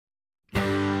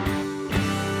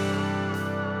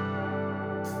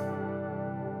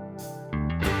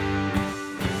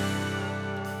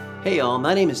Hey y'all,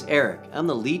 my name is Eric. I'm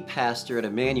the lead pastor at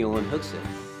Emmanuel in Hooksett.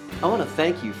 I want to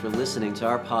thank you for listening to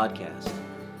our podcast.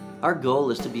 Our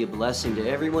goal is to be a blessing to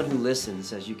everyone who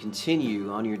listens as you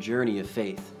continue on your journey of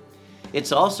faith.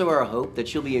 It's also our hope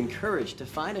that you'll be encouraged to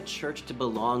find a church to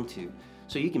belong to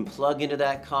so you can plug into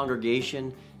that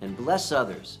congregation and bless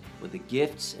others with the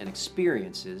gifts and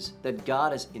experiences that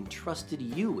God has entrusted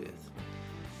you with.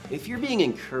 If you're being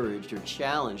encouraged or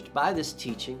challenged by this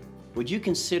teaching, would you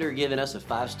consider giving us a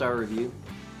 5-star review?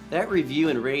 That review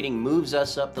and rating moves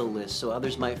us up the list so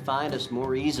others might find us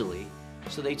more easily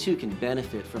so they too can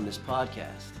benefit from this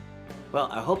podcast. Well,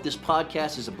 I hope this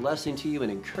podcast is a blessing to you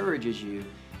and encourages you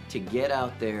to get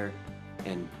out there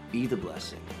and be the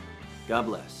blessing. God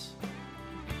bless.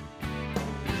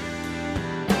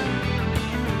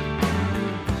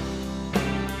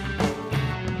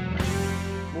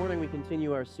 Morning, we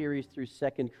continue our series through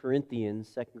 2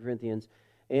 Corinthians.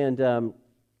 And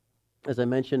as I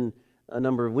mentioned a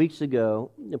number of weeks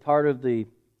ago, part of the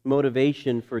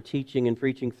motivation for teaching and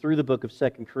preaching through the book of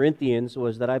 2 Corinthians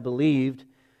was that I believed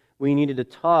we needed to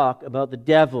talk about the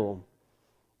devil.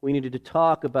 We needed to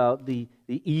talk about the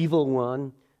evil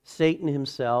one, Satan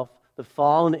himself, the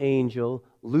fallen angel,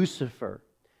 Lucifer.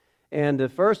 And the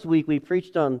first week we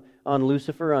preached on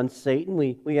Lucifer, on Satan.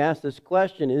 We asked this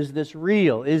question, is this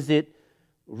real? Is it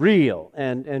real?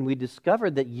 And we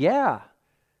discovered that, yeah,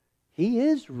 he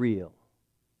is real.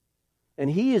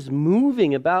 And he is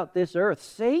moving about this earth.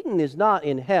 Satan is not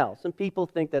in hell. Some people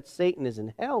think that Satan is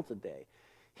in hell today.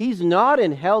 He's not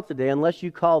in hell today unless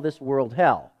you call this world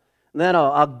hell. And then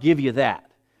I'll give you that,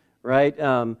 right?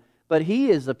 But he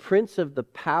is the prince of the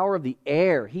power of the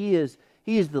air. He is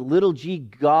the little g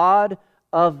God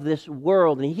of this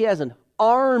world. And he has an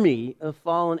army of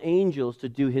fallen angels to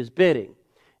do his bidding.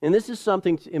 And this is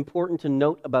something important to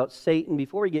note about Satan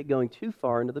before we get going too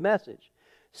far into the message.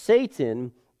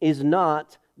 Satan is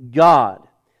not God.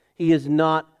 He is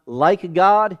not like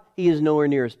God. He is nowhere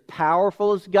near as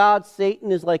powerful as God.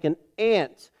 Satan is like an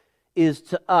ant is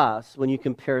to us when you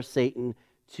compare Satan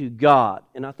to God.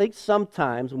 And I think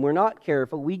sometimes when we're not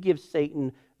careful, we give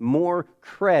Satan more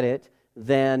credit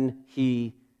than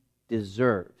he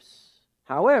deserves.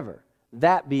 However,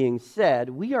 that being said,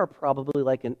 we are probably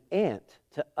like an ant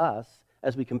to us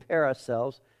as we compare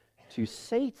ourselves to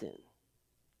Satan.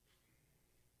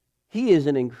 He is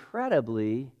an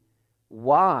incredibly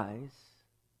wise,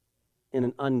 in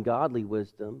an ungodly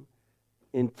wisdom,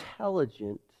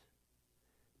 intelligent,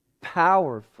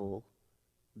 powerful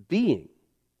being.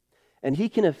 And he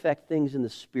can affect things in the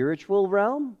spiritual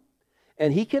realm,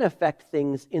 and he can affect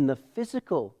things in the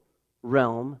physical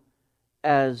realm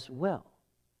as well.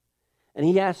 And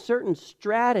he has certain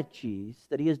strategies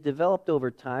that he has developed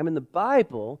over time. And the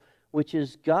Bible, which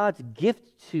is God's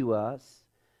gift to us,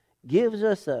 gives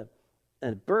us a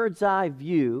bird's eye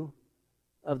view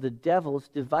of the devil's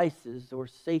devices or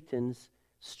Satan's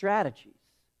strategies.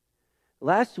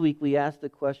 Last week we asked the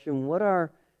question, what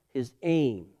are his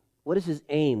aim? What is his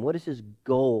aim? What is his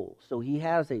goal? So he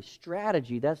has a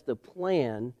strategy. That's the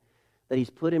plan that he's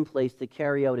put in place to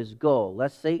carry out his goal.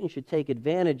 Lest Satan should take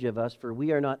advantage of us, for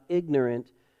we are not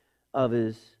ignorant of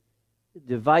his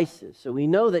devices. So we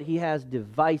know that he has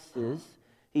devices.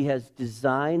 He has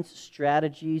designs,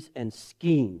 strategies, and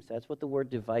schemes. That's what the word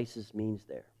devices means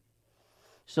there.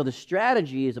 So the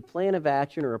strategy is a plan of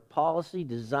action or a policy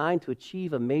designed to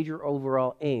achieve a major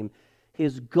overall aim.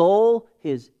 His goal,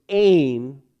 his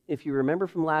aim, if you remember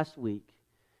from last week,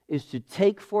 is to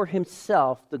take for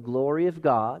himself the glory of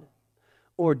God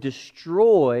or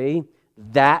destroy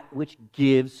that which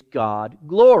gives God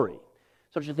glory.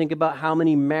 So I should think about how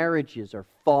many marriages are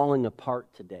falling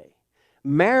apart today.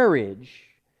 Marriage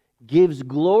gives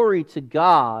glory to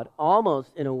God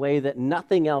almost in a way that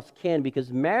nothing else can,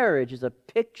 because marriage is a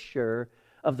picture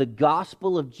of the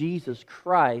gospel of Jesus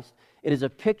Christ. It is a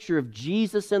picture of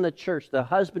Jesus and the church. The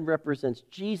husband represents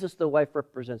Jesus, the wife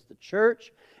represents the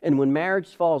church. And when marriage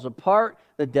falls apart,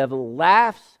 the devil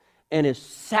laughs and is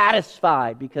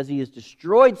satisfied because he has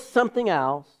destroyed something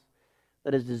else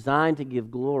that is designed to give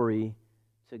glory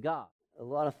to God. A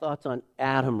lot of thoughts on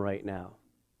Adam right now.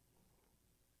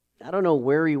 I don't know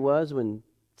where he was when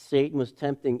Satan was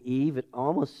tempting Eve. It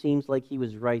almost seems like he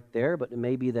was right there, but it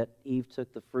may be that Eve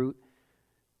took the fruit,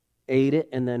 ate it,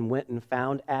 and then went and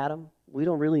found Adam. We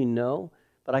don't really know,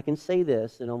 but I can say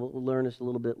this, and we'll learn this a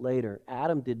little bit later.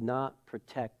 Adam did not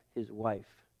protect his wife.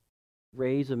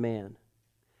 Raise a man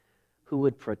who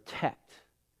would protect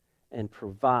and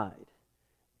provide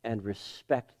and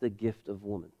respect the gift of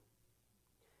woman.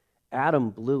 Adam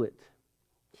blew it.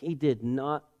 He did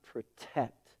not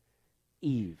protect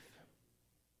Eve.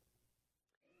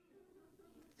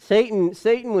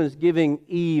 Satan was giving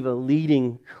Eve a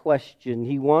leading question.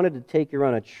 He wanted to take her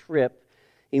on a trip.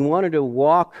 He wanted to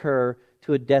walk her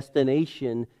to a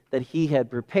destination that he had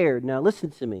prepared. Now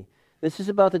listen to me. This is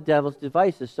about the devil's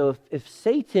devices. So if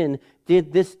Satan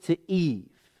did this to Eve,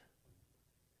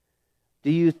 do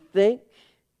you think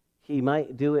he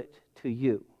might do it to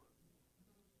you?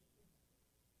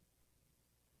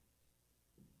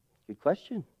 Good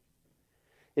question.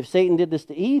 If Satan did this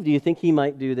to Eve, do you think he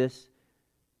might do this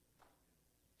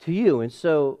to you? And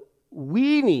so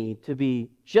we need to be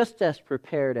just as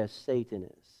prepared as Satan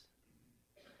is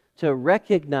to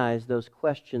recognize those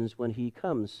questions when he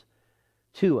comes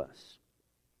to us.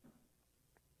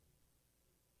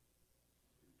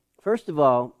 First of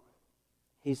all,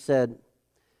 he said,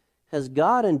 has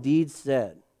God indeed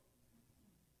said,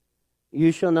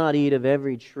 you shall not eat of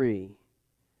every tree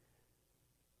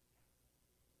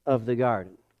of the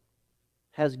garden?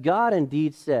 Has God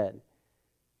indeed said,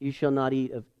 you shall not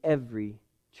eat of every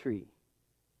tree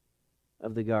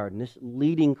of the garden? This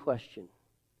leading question,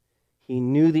 he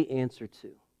knew the answer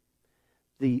to.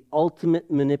 The ultimate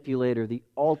manipulator, the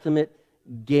ultimate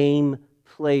game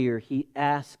player, he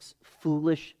asks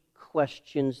foolish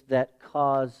questions that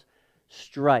cause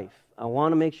strife. I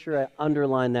want to make sure I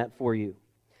underline that for you.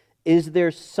 Is there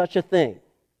such a thing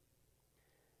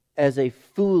as a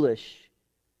foolish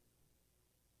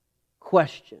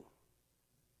question?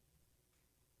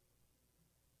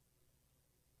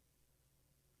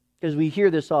 Because we hear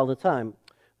this all the time.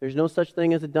 There's no such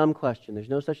thing as a dumb question. There's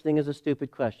no such thing as a stupid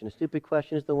question. A stupid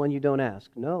question is the one you don't ask.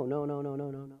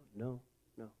 No.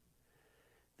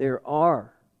 There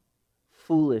are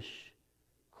foolish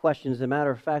questions. As a matter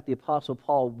of fact, the Apostle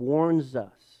Paul warns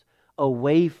us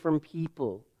away from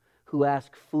people who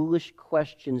ask foolish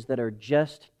questions that are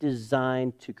just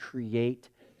designed to create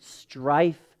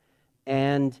strife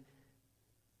and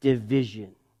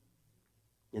division.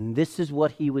 And this is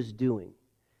what he was doing.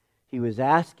 He was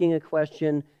asking a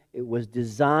question. It was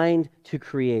designed to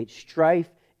create strife.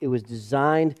 It was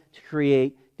designed to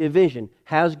create division.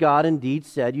 Has God indeed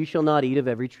said, you shall not eat of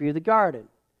every tree of the garden?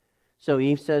 So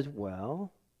Eve says,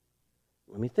 well,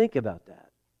 let me think about that.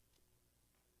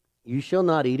 You shall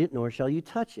not eat it, nor shall you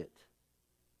touch it.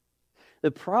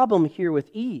 The problem here with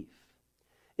Eve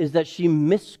is that she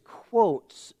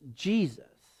misquotes Jesus.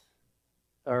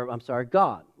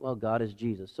 God. Well, God is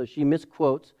Jesus. So she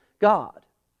misquotes God.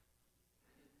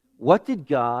 What did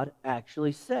God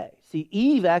actually say? See,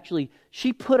 Eve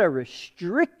she put a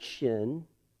restriction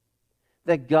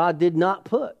that God did not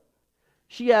put.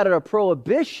 She added a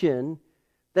prohibition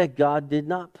that God did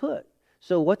not put.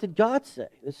 So what did God say?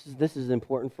 This is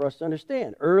important for us to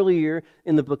understand. Earlier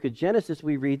in the book of Genesis,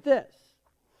 we read this.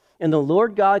 And the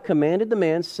Lord God commanded the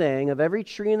man, saying, of every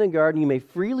tree in the garden you may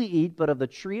freely eat, but of the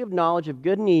tree of knowledge of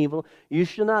good and evil you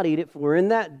shall not eat it, for in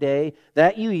that day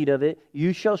that you eat of it,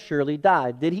 you shall surely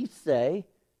die. Did he say,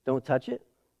 don't touch it?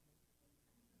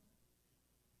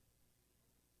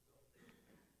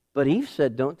 But Eve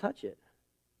said, don't touch it.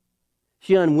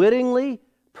 She unwittingly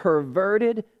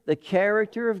perverted the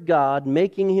character of God,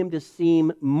 making him to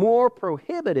seem more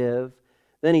prohibitive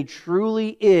than he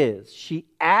truly is. She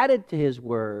added to his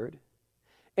word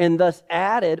and thus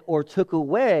added or took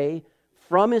away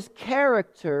from his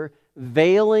character,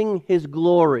 veiling his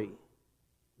glory.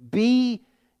 Be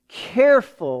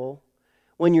careful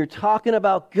when you're talking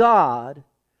about God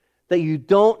that you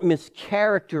don't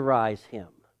mischaracterize him.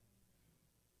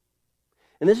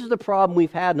 And this is the problem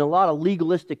we've had in a lot of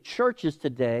legalistic churches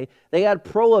today. They add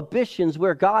prohibitions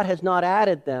where God has not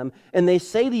added them, and they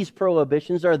say these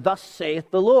prohibitions are thus saith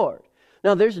the Lord.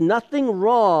 Now, there's nothing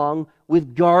wrong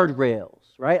with guardrails,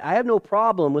 right? I have no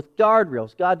problem with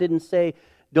guardrails. God didn't say,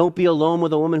 don't be alone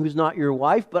with a woman who's not your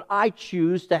wife, but I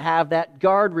choose to have that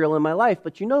guardrail in my life.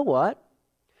 But you know what?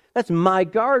 That's my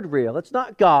guardrail. It's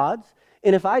not God's.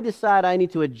 And if I decide I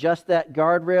need to adjust that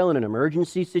guardrail in an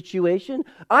emergency situation,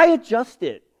 I adjust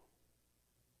it.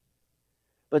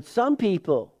 But some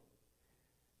people,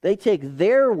 they take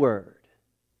their word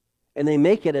and they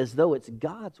make it as though it's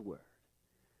God's word.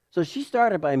 So she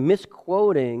started by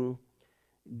misquoting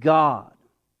God.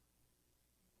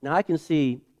 Now I can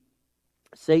see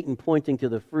Satan pointing to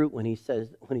the fruit when he says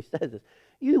this.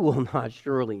 You will not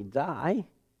surely die.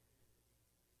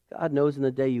 God knows in the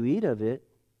day you eat of it,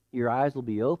 your eyes will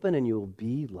be open and you will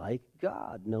be like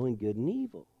God, knowing good and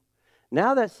evil.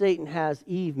 Now that Satan has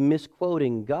Eve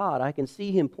misquoting God, I can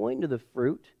see him pointing to the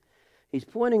fruit. He's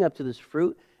pointing up to this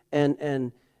fruit,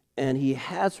 and he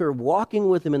has her walking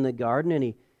with him in the garden,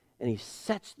 and he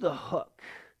sets the hook.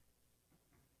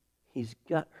 He's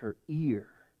got her ear.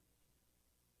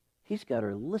 He's got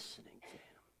her listening to him.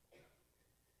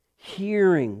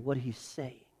 hearing what he's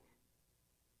saying.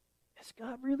 Has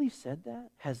God really said that?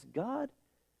 Has God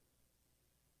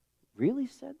really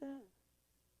said that?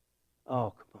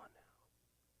 Oh, come on now.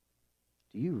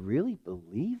 Do you really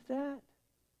believe that?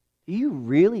 Do you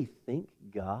really think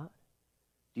God?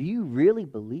 Do you really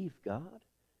believe God?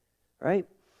 Right?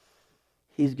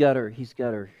 He's got her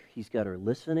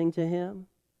listening to him.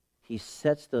 He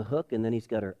sets the hook, and then he's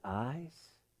got her eyes.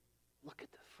 Look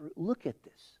at the fruit. Look at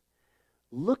this.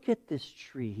 Look at this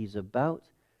tree. He's about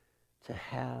to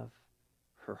have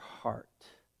her heart.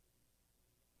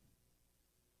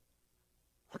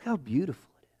 Look how beautiful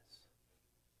it is.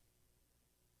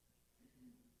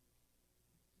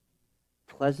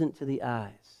 Pleasant to the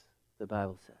eyes, the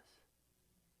Bible says.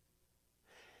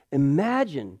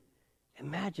 Imagine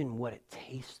what it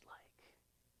tastes like.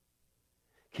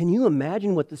 Can you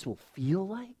imagine what this will feel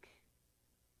like?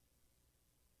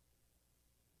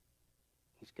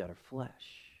 He's got her flesh.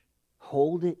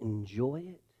 Hold it, enjoy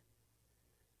it.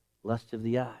 Lust of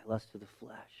the eye, lust of the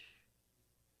flesh.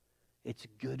 It's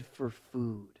good for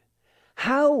food.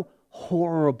 How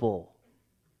horrible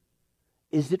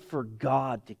is it for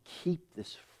God to keep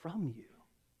this from you?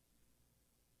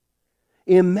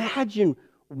 Imagine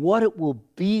what it will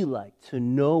be like to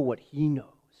know what He knows.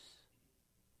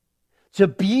 To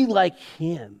be like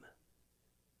Him.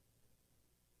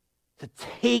 To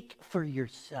take for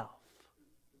yourself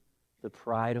the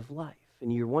pride of life.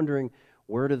 And you're wondering,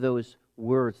 where do those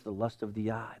words, the lust of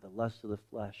the eye, the lust of the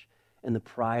flesh, and the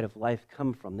pride of life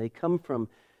come from? They come from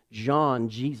John,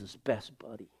 Jesus' best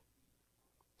buddy.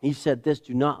 He said this,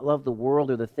 do not love the world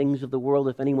or the things of the world.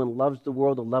 If anyone loves the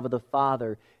world, the love of the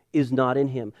Father is not in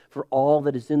him. For all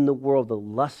that is in the world, the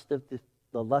lust of the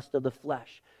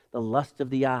flesh, the lust of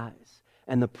the eyes,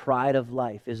 and the pride of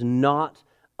life is not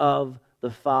of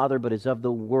the Father, but is of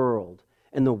the world.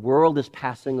 And the world is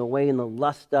passing away in the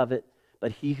lust of it,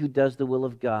 but he who does the will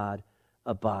of God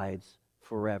abides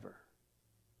forever.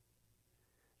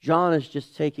 John is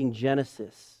just taking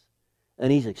Genesis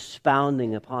and he's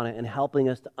expounding upon it and helping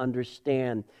us to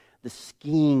understand the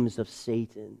schemes of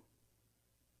Satan.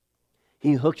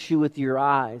 He hooks you with your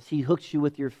eyes, he hooks you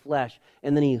with your flesh,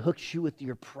 and then he hooks you with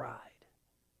your pride.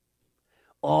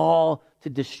 All to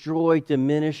destroy,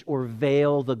 diminish, or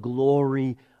veil the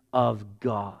glory of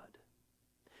God.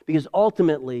 Because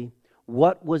ultimately,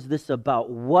 what was this about?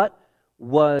 What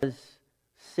was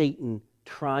Satan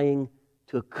trying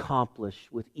to accomplish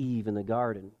with Eve in the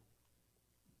garden?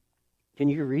 Can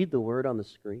you read the word on the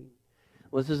screen?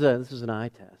 Well, this is an eye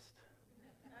test.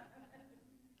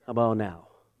 How about now?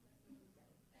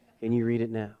 Can you read it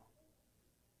now?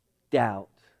 Doubt.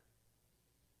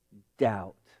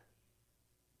 Doubt.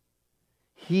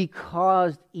 He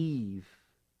caused Eve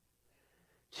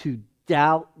to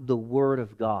doubt the word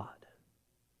of God.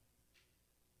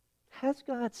 Has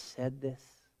God said this?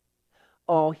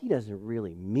 Oh, He doesn't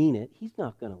really mean it. He's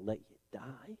not going to let you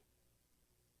die.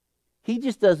 He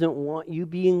just doesn't want you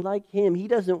being like Him. He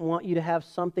doesn't want you to have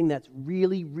something that's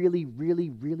really, really, really,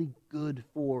 really good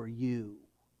for you.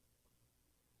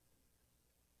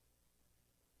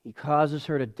 He causes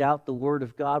her to doubt the Word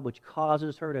of God, which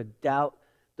causes her to doubt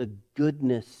the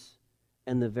goodness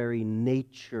and the very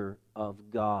nature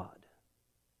of God,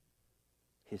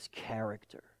 His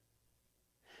character.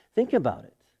 Think about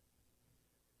it.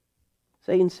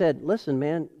 Satan said, listen,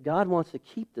 man, God wants to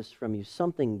keep this from you,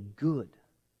 something good.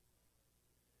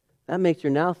 That makes her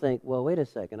now think, well, wait a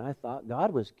second, I thought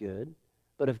God was good,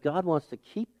 but if God wants to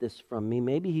keep this from me,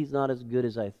 maybe He's not as good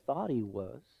as I thought He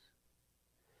was.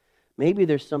 Maybe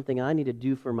there's something I need to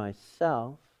do for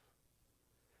myself.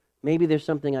 Maybe there's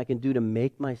something I can do to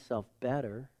make myself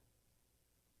better.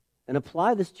 And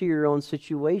apply this to your own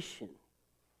situation.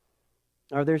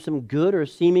 Are there some good or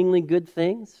seemingly good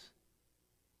things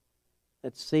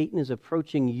that Satan is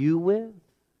approaching you with?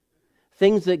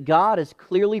 Things that God has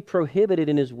clearly prohibited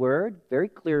in His Word, very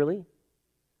clearly,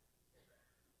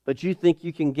 but you think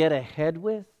you can get ahead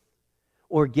with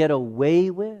or get away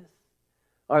with?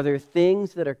 Are there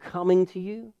things that are coming to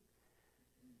you?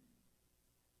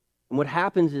 And what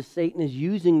happens is Satan is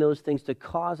using those things to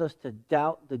cause us to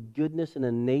doubt the goodness and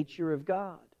the nature of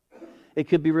God. It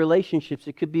could be relationships,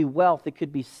 it could be wealth, it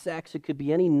could be sex, it could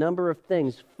be any number of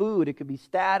things, food, it could be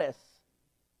status,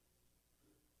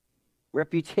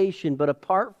 reputation. But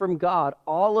apart from God,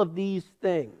 all of these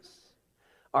things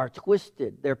are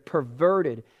twisted, they're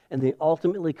perverted, and they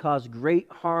ultimately cause great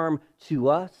harm to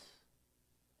us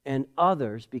and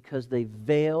others because they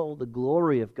veil the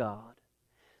glory of God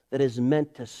that is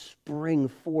meant to spring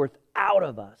forth out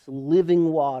of us, living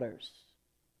waters.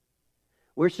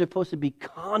 We're supposed to be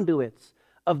conduits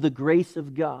of the grace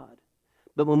of God.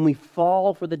 But when we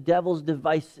fall for the devil's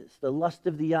devices, the lust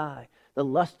of the eye, the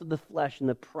lust of the flesh, and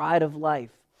the pride of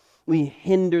life, we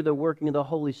hinder the working of the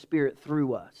Holy Spirit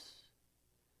through us.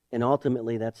 And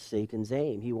ultimately, that's Satan's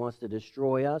aim. He wants to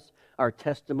destroy us, our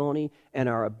testimony, and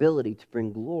our ability to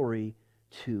bring glory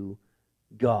to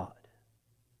God.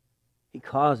 He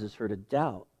causes her to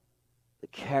doubt the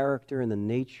character and the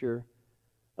nature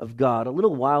of God. A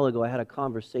little while ago, I had a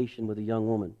conversation with a young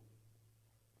woman,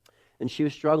 and she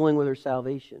was struggling with her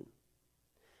salvation.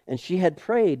 And she had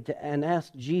prayed and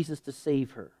asked Jesus to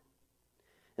save her.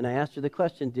 And I asked her the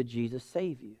question, did Jesus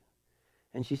save you?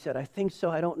 And she said, I think so.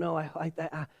 I don't know.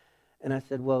 And I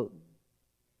said, well,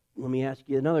 let me ask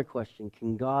you another question.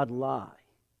 Can God lie?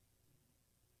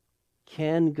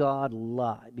 Can God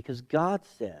lie? Because God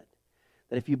said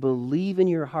that if you believe in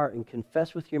your heart and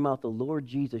confess with your mouth the Lord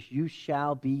Jesus, you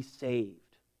shall be saved.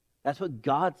 That's what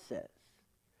God says.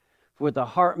 For with the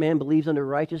heart man believes unto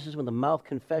righteousness, with the mouth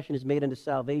confession is made unto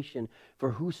salvation.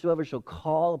 For whosoever shall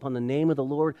call upon the name of the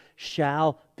Lord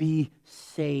shall be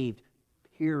saved.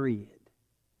 Period.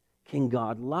 Can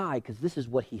God lie? Because this is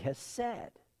what he has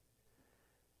said.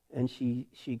 And she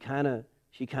kind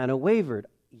of wavered.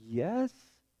 Yes?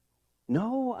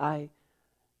 No, I'm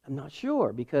not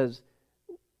sure, because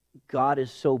God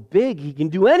is so big, he can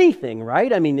do anything,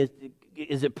 right? I mean,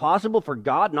 is it possible for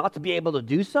God not to be able to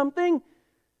do something?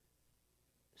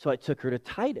 So I took her to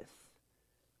Titus,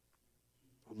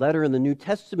 a letter in the New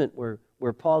Testament where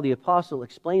Paul the Apostle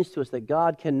explains to us that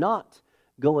God cannot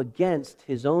go against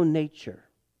his own nature.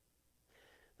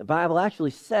 The Bible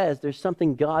actually says there's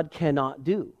something God cannot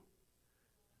do.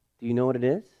 Do you know what it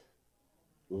is?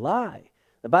 Lie.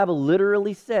 The Bible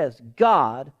literally says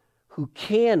God, who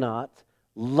cannot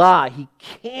lie. He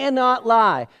cannot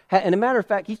lie. And a matter of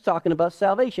fact, he's talking about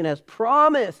salvation, has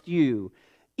promised you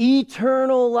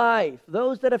eternal life,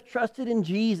 those that have trusted in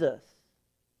Jesus.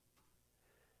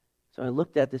 So I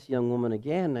looked at this young woman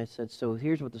again and I said, so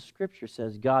here's what the Scripture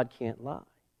says, God can't lie.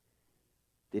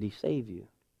 Did he save you?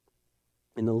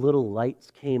 And the little lights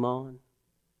came on,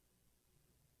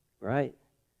 right?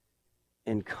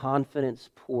 And confidence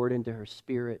poured into her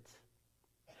spirit.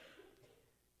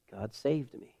 God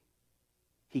saved me.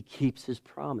 He keeps his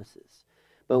promises.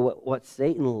 But what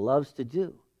Satan loves to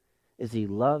do is he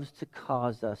loves to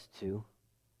cause us to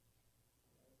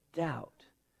doubt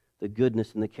the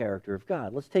goodness and the character of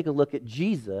God. Let's take a look at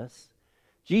Jesus.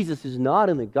 Jesus is not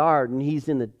in the garden. He's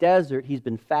in the desert. He's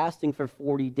been fasting for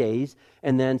 40 days,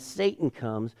 and then Satan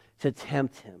comes to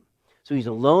tempt him. So he's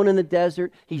alone in the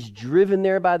desert. He's driven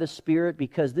there by the Spirit,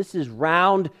 because this is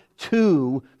round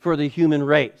 2 for the human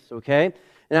race, okay?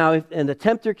 Now, and the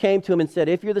tempter came to him and said,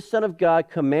 if you're the Son of God,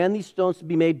 command these stones to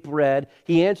be made bread.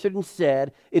 He answered and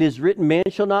said, it is written, man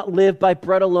shall not live by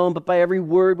bread alone, but by every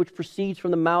word which proceeds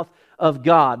from the mouth of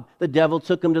God. The devil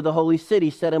took him to the holy city,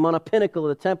 set him on a pinnacle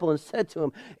of the temple, and said to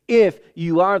him, if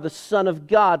you are the Son of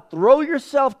God, throw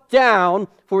yourself down,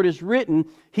 for it is written,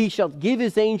 he shall give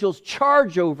his angels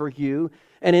charge over you,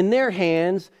 and in their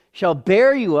hands shall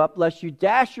bear you up, lest you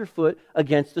dash your foot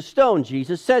against a stone.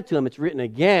 Jesus said to him, it's written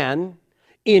again,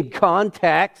 in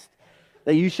context,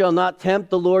 that you shall not tempt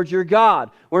the Lord your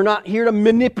God. We're not here to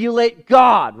manipulate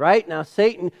God, right? Now,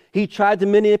 Satan, he tried to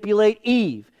manipulate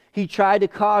Eve. He tried to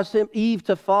cause Eve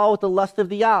to fall with the lust of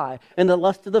the eye and the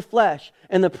lust of the flesh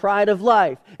and the pride of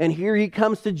life. And here he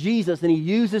comes to Jesus, and he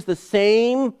uses the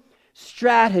same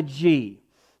strategy.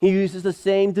 He uses the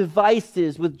same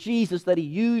devices with Jesus that he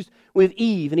used with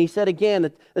Eve. And he said again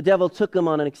that the devil took him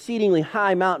on an exceedingly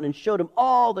high mountain and showed him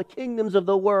all the kingdoms of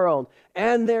the world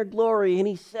and their glory. And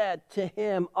he said to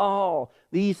him, all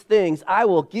these things I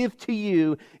will give to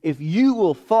you if you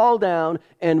will fall down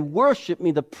and worship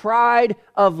me. The pride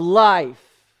of life.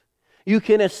 You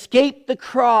can escape the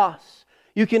cross.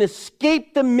 You can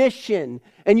escape the mission.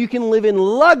 And you can live in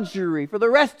luxury for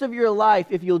the rest of your life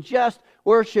if you'll just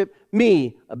worship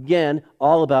me. Again,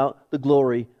 all about the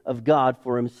glory of God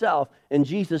for himself. And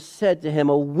Jesus said to him,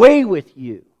 away with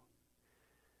you.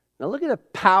 Now look at the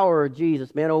power of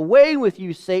Jesus, man. Away with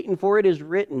you, Satan, for it is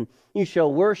written, you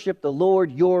shall worship the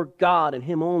Lord your God, and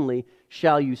him only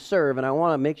shall you serve. And I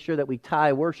want to make sure that we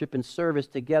tie worship and service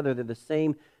together. They're the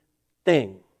same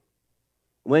thing.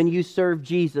 When you serve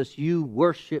Jesus, you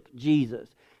worship Jesus.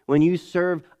 When you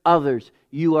serve others,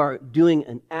 you are doing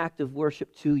an act of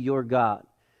worship to your God.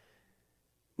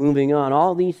 Moving on,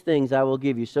 all these things I will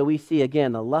give you. So we see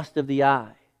again the lust of the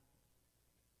eye,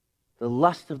 the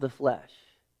lust of the flesh,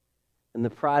 and the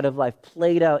pride of life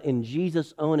played out in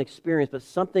Jesus' own experience. But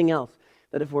something else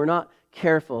that if we're not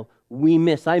careful, we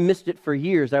miss. I missed it for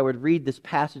years. I would read this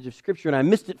passage of Scripture, and I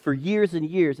missed it for years and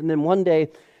years. And then one day,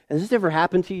 Has this ever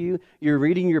happened to you? You're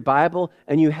reading your Bible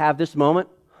and you have this moment,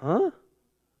 huh?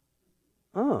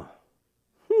 Oh,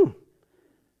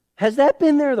 has that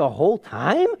been there the whole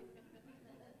time?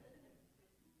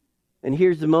 And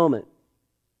here's the moment.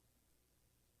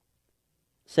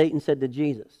 Satan said to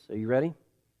Jesus, are you ready?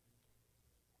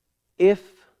 If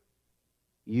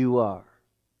you are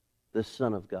the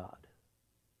Son of God,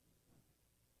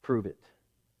 prove it.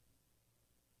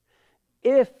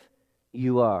 If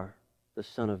you are the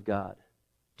Son of God,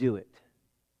 do it.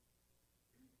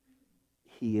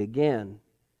 He again.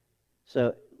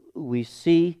 So we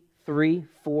see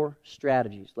 4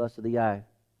 strategies. Lust of the eye,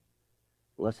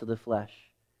 lust of the flesh,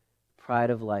 pride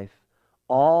of life,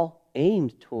 all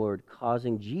aimed toward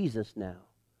causing Jesus now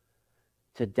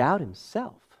to doubt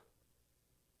himself.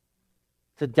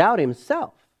 To doubt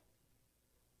himself.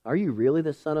 Are you really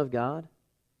the Son of God?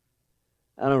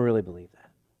 I don't really believe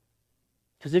that.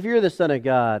 Because if you're the Son of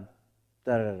God,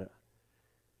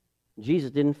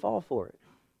 Jesus didn't fall for it.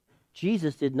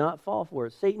 Jesus did not fall for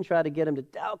it. Satan tried to get him to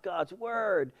doubt God's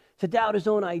word, to doubt his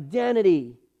own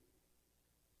identity.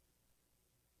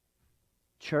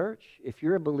 Church, if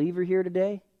you're a believer here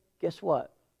today, guess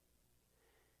what?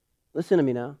 Listen to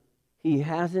me now. He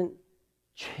hasn't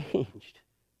changed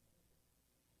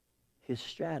his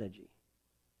strategy.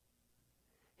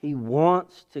 He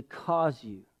wants to cause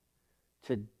you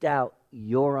to doubt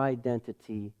your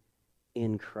identity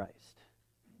in Christ.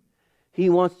 He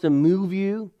wants to move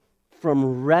you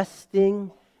from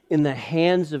resting in the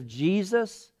hands of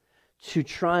Jesus to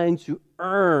trying to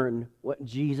earn what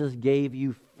Jesus gave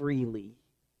you freely.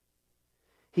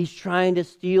 He's trying to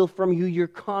steal from you your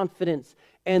confidence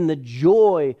and the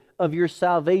joy of your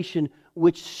salvation,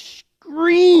 which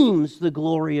screams the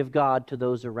glory of God to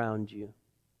those around you.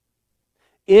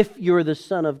 If you're the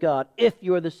Son of God, if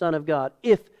you're the Son of God,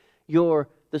 if you're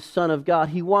the Son of God,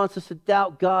 He wants us to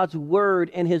doubt God's word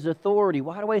and His authority.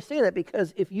 Why do I say that?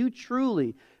 Because if you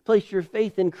truly place your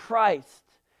faith in Christ,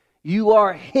 you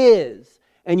are His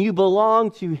and you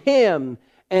belong to Him,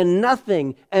 and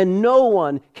nothing and no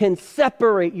one can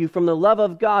separate you from the love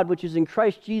of God which is in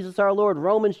Christ Jesus our Lord.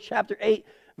 Romans chapter 8,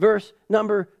 verse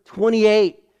number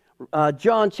 28.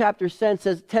 John chapter 10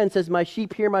 says, my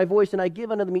sheep hear my voice, and I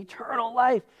give unto them eternal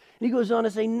life. And he goes on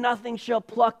to say, nothing shall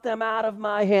pluck them out of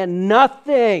my hand.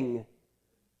 Nothing.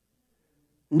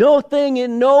 No thing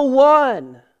and no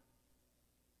one.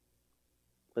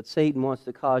 But Satan wants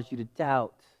to cause you to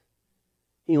doubt.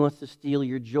 He wants to steal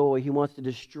your joy. He wants to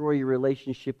destroy your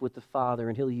relationship with the Father.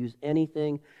 And he'll use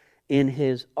anything in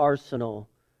his arsenal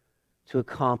to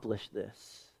accomplish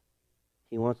this.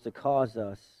 He wants to cause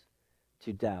us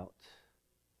to doubt.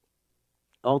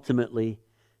 Ultimately,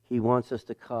 he wants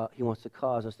to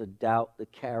cause us to doubt the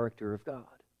character of God.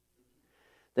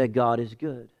 That God is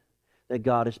good, that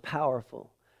God is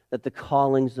powerful, that the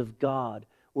callings of God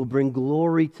will bring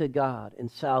glory to God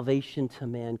and salvation to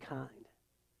mankind.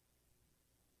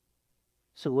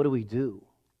 So what do we do?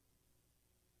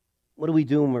 What do we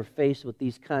do when we're faced with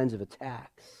these kinds of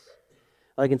attacks?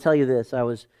 I can tell you this, I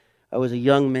was a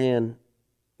young man,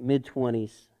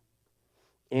 mid-20s,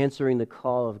 answering the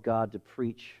call of God to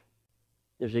preach.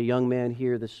 There's a young man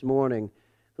here this morning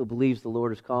who believes the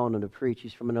Lord is calling him to preach.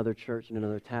 He's from another church in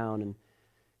another town, and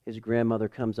his grandmother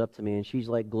comes up to me, and she's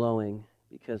like glowing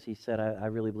because he said, I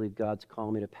really believe God's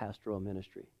calling me to pastoral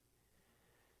ministry.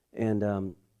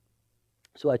 And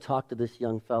so I talked to this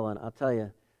young fella, and I'll tell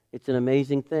you, it's an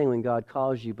amazing thing when God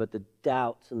calls you, but the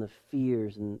doubts and the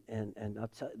fears, and I'll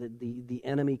tell you, the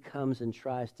enemy comes and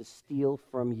tries to steal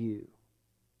from you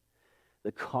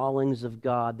the callings of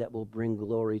God that will bring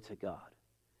glory to God.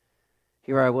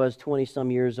 Here I was,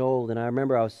 20-some years old, and I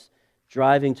remember I was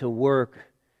driving to work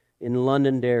in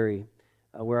Londonderry,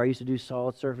 where I used to do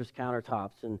solid surface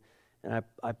countertops, and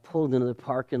I pulled into the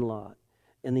parking lot,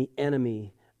 and the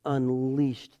enemy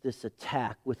unleashed this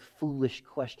attack with foolish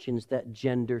questions that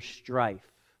gender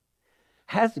strife.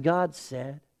 Has God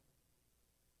said?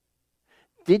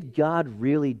 Did God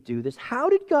really do this? How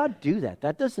did God do that?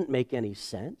 That doesn't make any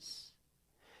sense.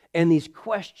 And these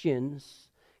questions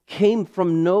came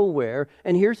from nowhere.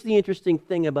 And here's the interesting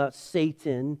thing about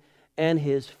Satan and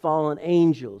his fallen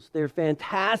angels. They're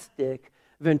fantastic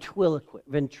ventriloquists.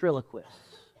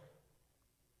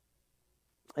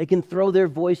 They can throw their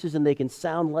voices and they can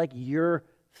sound like you're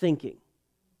thinking.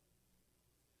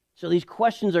 So these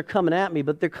questions are coming at me,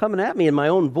 but they're coming at me in my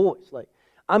own voice. Like,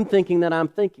 I'm thinking that I'm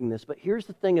thinking this. But here's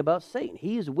the thing about Satan.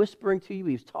 He is whispering to you.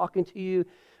 He's talking to you.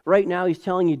 Right now, he's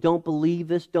telling you, don't believe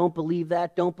this, don't believe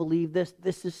that, don't believe this.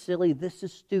 This is silly, this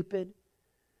is stupid.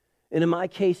 And in my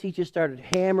case, he just started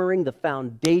hammering the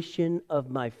foundation of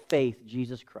my faith,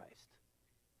 Jesus Christ.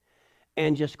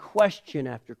 and just question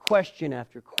after question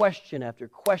after question after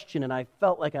question, and I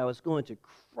felt like I was going to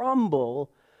crumble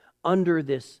under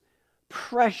this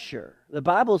pressure. The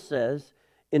Bible says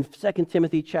in 2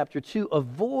 Timothy chapter 2,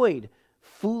 avoid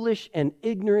foolish and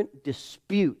ignorant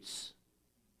disputes,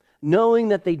 knowing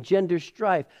that they gender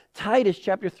strife. Titus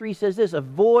chapter 3 says this,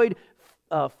 avoid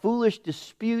foolish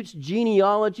disputes,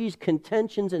 genealogies,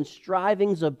 contentions, and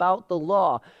strivings about the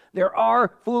law. There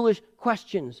are foolish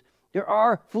questions. There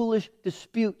are foolish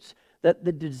disputes that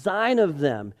the design of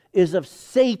them is of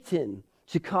Satan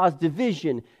to cause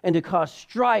division and to cause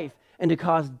strife and to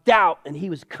cause doubt. And he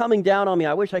was coming down on me.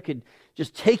 I wish I could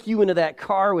just take you into that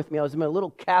car with me. I was in my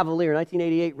little Cavalier,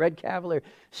 1988 red Cavalier,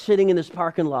 sitting in this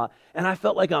parking lot. And I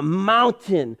felt like a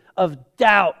mountain of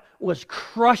doubt was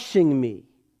crushing me.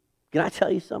 Can I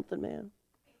tell you something, man?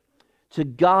 To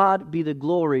God be the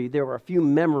glory. There were a few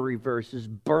memory verses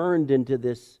burned into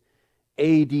this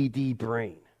ADD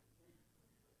brain.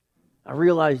 I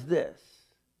realized this.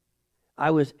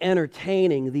 I was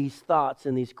entertaining these thoughts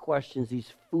and these questions,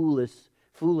 these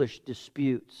foolish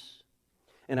disputes.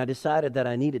 And I decided that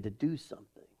I needed to do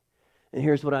something. And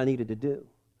here's what I needed to do.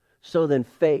 So then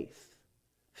faith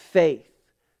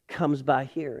comes by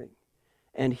hearing,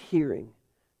 and hearing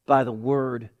by the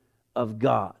word of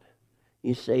God.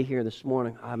 You say here this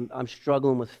morning, I'm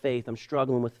struggling with faith. I'm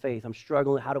struggling with faith. I'm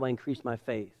struggling. How do I increase my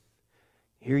faith?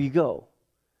 Here you go.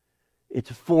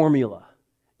 It's a formula.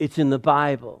 It's in the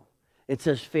Bible. It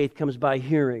says faith comes by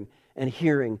hearing, and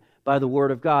hearing by the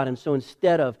word of God. And so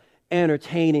instead of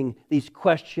entertaining these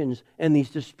questions and these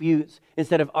disputes,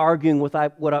 instead of arguing with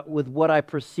what I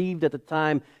perceived at the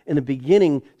time in the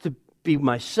beginning to be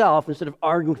myself, instead of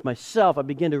arguing with myself, I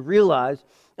began to realize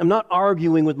I'm not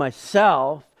arguing with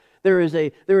myself. There is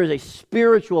a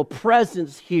spiritual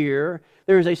presence here.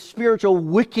 There is a spiritual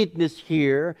wickedness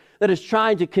here that is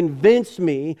trying to convince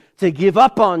me to give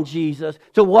up on Jesus,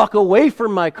 to walk away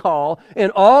from my call,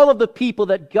 and all of the people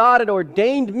that God had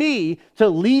ordained me to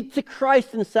lead to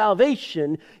Christ and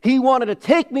salvation. He wanted to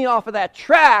take me off of that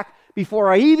track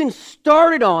before I even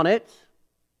started on it.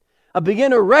 I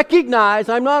began to recognize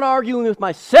I'm not arguing with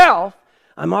myself.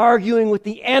 I'm arguing with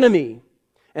the enemy,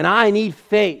 and I need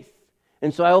faith.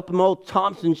 And so I opened my old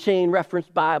Thompson Chain Reference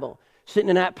Bible, sitting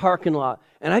in that parking lot,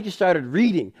 and I just started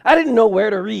reading. I didn't know where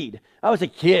to read. I was a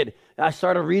kid. I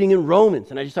started reading in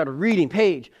Romans, and I just started reading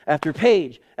page after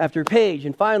page after page.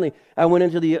 And finally, I went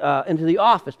into the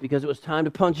office because it was time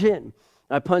to punch in.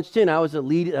 I punched in. I was a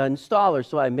lead installer,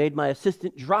 so I made my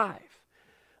assistant drive.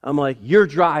 I'm like, you're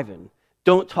driving.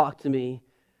 Don't talk to me.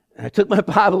 And I took my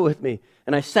Bible with me,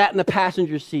 and I sat in the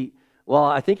passenger seat. Well,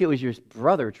 I think it was your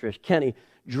brother, Trish, Kenny,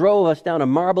 drove us down to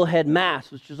Marblehead,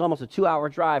 Mass., which was almost a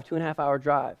 2.5-hour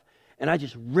drive. And I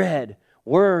just read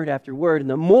word after word. And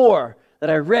the more that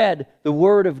I read the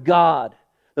Word of God,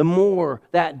 the more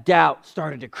that doubt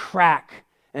started to crack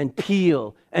and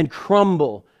peel and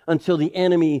crumble until the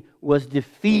enemy was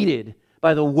defeated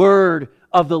by the Word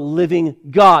of the living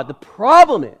God. The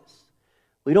problem is,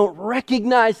 we don't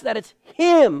recognize that it's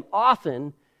Him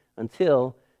often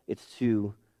until it's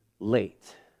too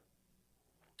late.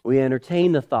 We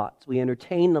entertain the thoughts. We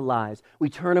entertain the lies.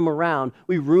 We turn them around.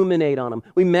 We ruminate on them.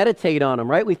 We meditate on them,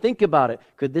 right? We think about it.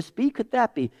 Could this be? Could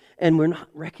that be? And we're not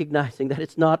recognizing that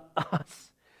it's not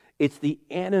us. It's the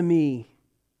enemy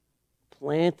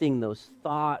planting those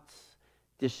thoughts,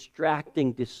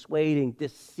 distracting, dissuading,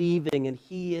 deceiving, and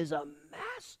he is a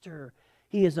master.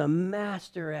 He is a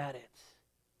master at it.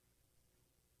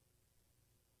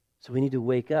 So we need to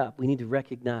wake up. We need to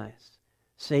recognize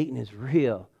Satan is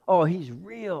real. Oh, he's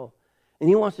real. And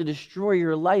he wants to destroy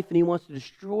your life, and he wants to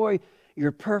destroy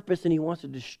your purpose, and he wants to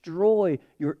destroy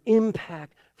your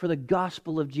impact for the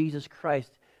gospel of Jesus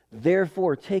Christ.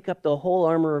 Therefore, take up the whole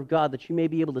armor of God that you may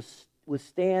be able to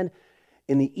withstand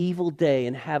in the evil day,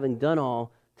 and having done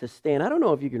all, to stand. I don't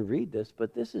know if you can read this,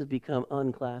 but this has become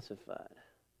unclassified.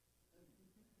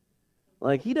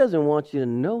 Like, he doesn't want you to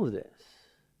know this.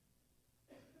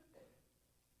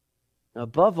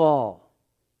 Above all,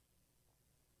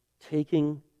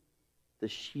 taking the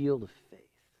shield of faith,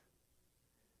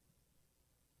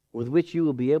 with which you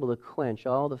will be able to quench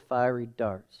all the fiery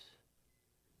darts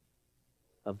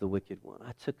of the wicked one.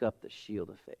 I took up the shield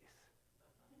of faith.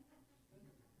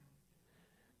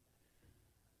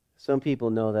 Some people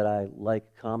know that I like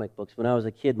comic books. When I was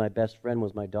a kid, my best friend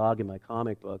was my dog in my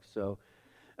comic books. So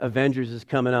Avengers is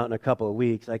coming out in a couple of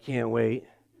weeks. I can't wait.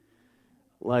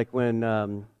 Like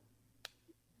when,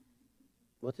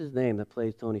 what's his name that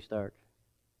plays Tony Stark?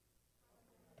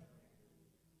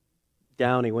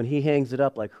 Downey. When he hangs it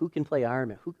up, like, who can play Iron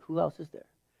Man? Who else is there?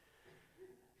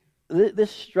 This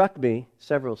struck me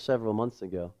several months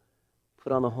ago.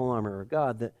 put on the whole armor of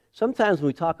God, that sometimes when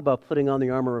we talk about putting on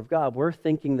the armor of God, we're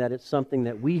thinking that it's something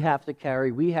that we have to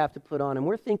carry, we have to put on, and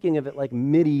we're thinking of it like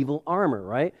medieval armor,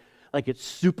 right? Like it's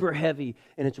super heavy,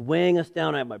 and it's weighing us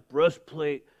down. I have my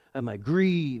breastplate, I have my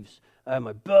greaves, I have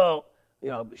my belt, I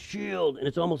have a shield, and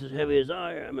it's almost as heavy as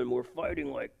I am, and we're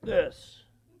fighting like this.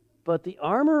 But the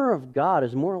armor of God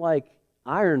is more like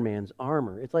Iron Man's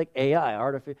armor. It's like AI,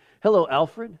 artificial. Hello,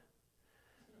 Alfred,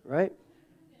 right?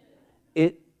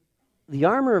 The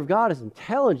armor of God is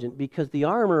intelligent because the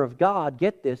armor of God,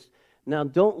 get this, now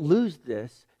don't lose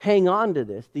this, hang on to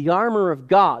this. The armor of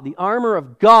God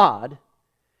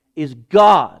is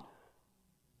God.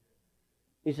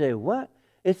 You say, what?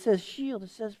 It says shield.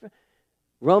 It says,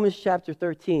 Romans chapter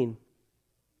 13,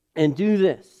 and do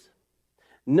this,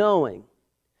 knowing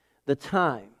the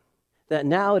time, that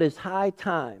now it is high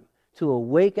time to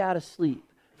awake out of sleep.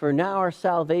 For now our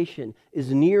salvation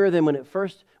is nearer than when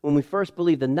we first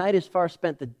believed. The night is far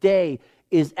spent, the day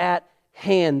is at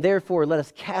hand. Therefore, let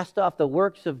us cast off the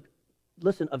works of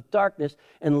darkness,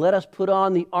 and let us put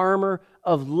on the armor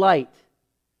of light.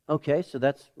 Okay, so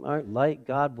that's all right, light,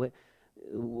 God,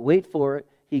 wait for it.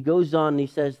 He goes on and he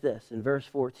says this in verse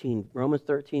 14, Romans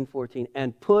 13:14,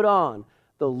 and put on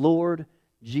the Lord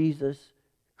Jesus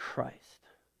Christ,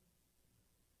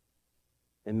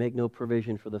 and make no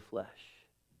provision for the flesh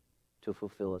to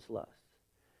fulfill its lust.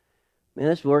 Man,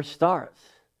 that's where it starts.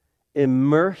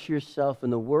 Immerse yourself in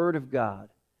the Word of God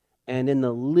and in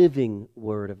the living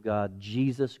Word of God,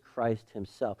 Jesus Christ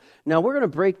Himself. Now, we're going to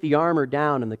break the armor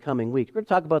down in the coming weeks. We're going to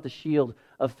talk about the shield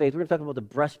of faith. We're going to talk about the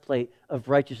breastplate of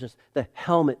righteousness, the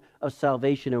helmet of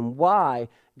salvation, and why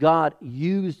God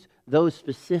used those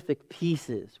specific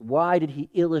pieces. Why did He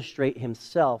illustrate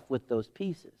Himself with those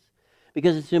pieces?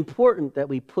 Because it's important that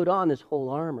we put on this whole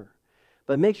armor.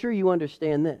 But make sure you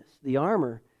understand this. The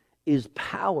armor is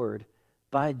powered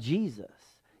by Jesus.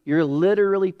 You're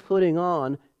literally putting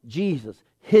on Jesus,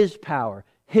 His power,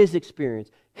 His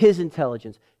experience, His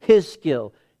intelligence, His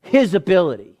skill, His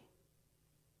ability.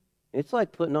 It's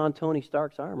like putting on Tony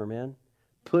Stark's armor, man.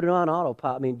 Put it on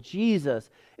autopilot. I mean, Jesus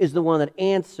is the one that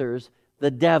answers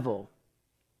the devil.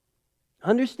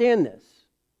 Understand this.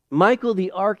 Michael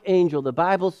the archangel, the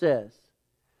Bible says,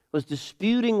 was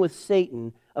disputing with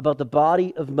Satan about the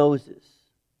body of Moses.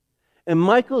 And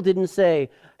Michael didn't say,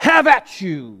 "Have at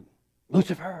you,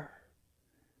 Lucifer."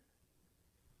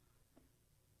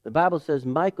 The Bible says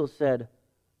Michael said,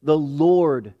 "The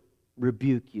Lord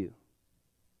rebuke you."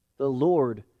 The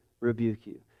Lord rebuke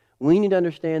you. We need to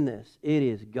understand this. It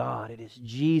is God, it is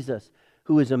Jesus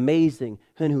who is amazing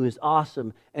and who is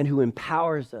awesome and who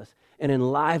empowers us and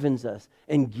enlivens us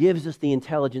and gives us the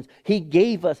intelligence. He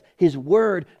gave us His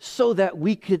Word so that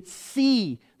we could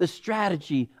see the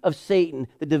strategy of Satan,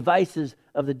 the devices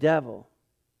of the devil,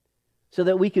 so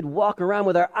that we could walk around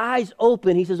with our eyes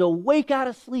open. He says, awake out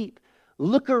of sleep,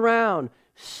 look around,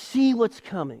 see what's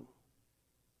coming.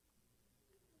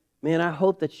 Man, I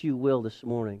hope that you will this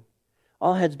morning.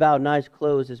 All heads bowed and eyes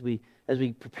closed as we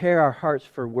prepare our hearts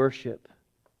for worship.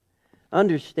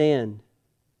 Understand,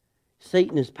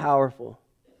 Satan is powerful,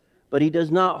 but he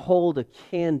does not hold a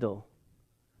candle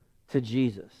to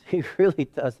Jesus. He really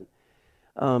doesn't.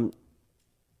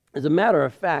 As a matter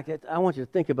of fact, I want you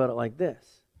to think about it like this.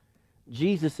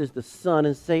 Jesus is the sun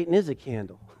and Satan is a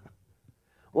candle.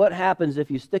 What happens if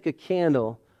you stick a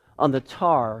candle on the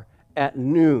tar at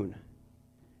noon?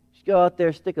 You go out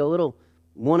there, stick a little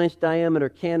 1-inch diameter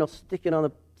candle, stick it on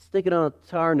the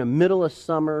tar in the middle of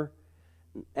summer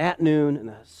at noon, and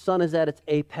the sun is at its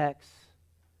apex.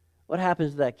 What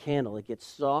happens to that candle? It gets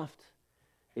soft,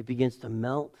 it begins to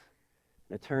melt,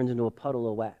 and it turns into a puddle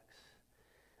of wax.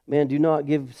 Man, do not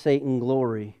give Satan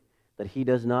glory that he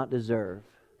does not deserve.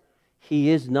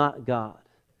 He is not God.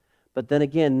 But then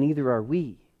again, neither are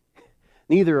we.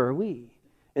 Neither are we.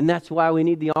 And that's why we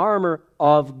need the armor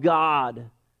of God.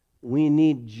 We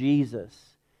need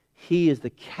Jesus. He is the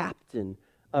captain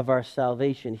of our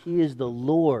salvation. He is the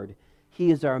Lord. He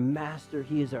is our master.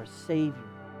 He is our Savior.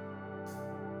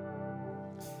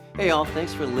 Hey all,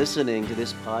 thanks for listening to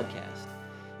this podcast.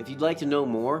 If you'd like to know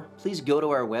more, please go to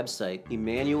our website,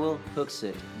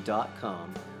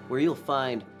 emmanuelhooksett.com, where you'll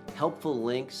find helpful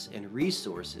links and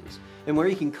resources, and where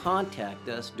you can contact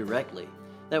us directly.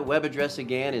 That web address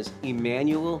again is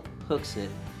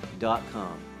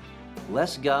emmanuelhooksett.com.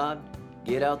 Bless God,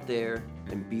 get out there,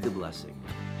 and be the blessing.